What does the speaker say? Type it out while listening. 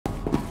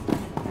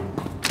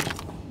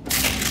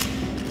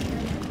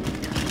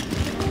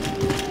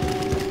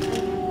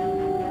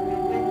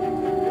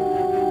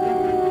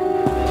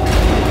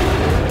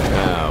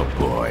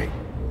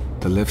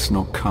lift's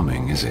not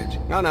coming, is it?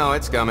 Oh no,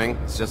 it's coming.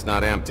 It's just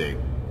not empty.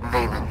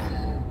 Valen.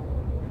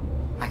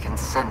 I can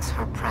sense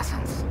her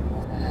presence.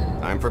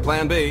 Time for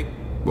Plan B.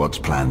 What's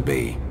Plan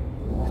B?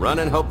 Run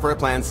and hope for a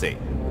Plan C.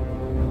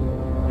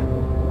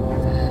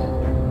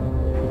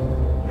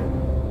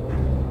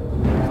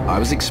 I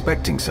was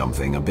expecting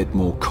something a bit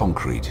more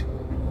concrete.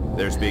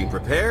 There's being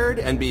prepared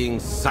and being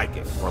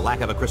psychic. For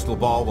lack of a crystal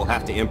ball, we'll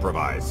have to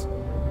improvise.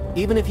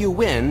 Even if you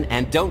win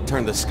and don't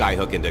turn the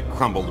skyhook into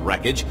crumbled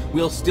wreckage,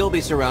 we'll still be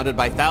surrounded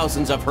by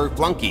thousands of hurt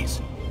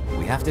flunkies.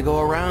 We have to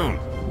go around.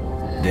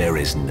 There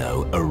is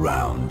no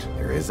around.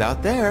 There is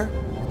out there.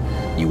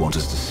 You want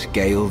us to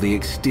scale the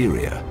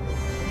exterior?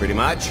 Pretty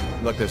much.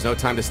 Look, there's no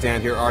time to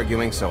stand here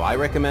arguing, so I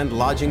recommend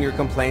lodging your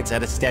complaints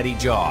at a steady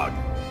jog.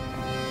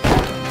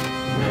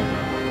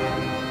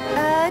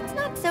 It's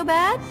not so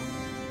bad.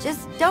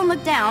 Just don't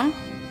look down.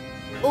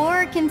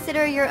 Or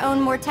consider your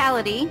own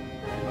mortality.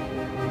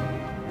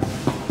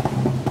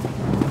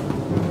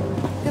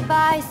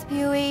 Goodbye,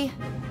 Spewy.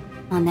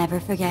 I'll never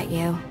forget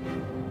you.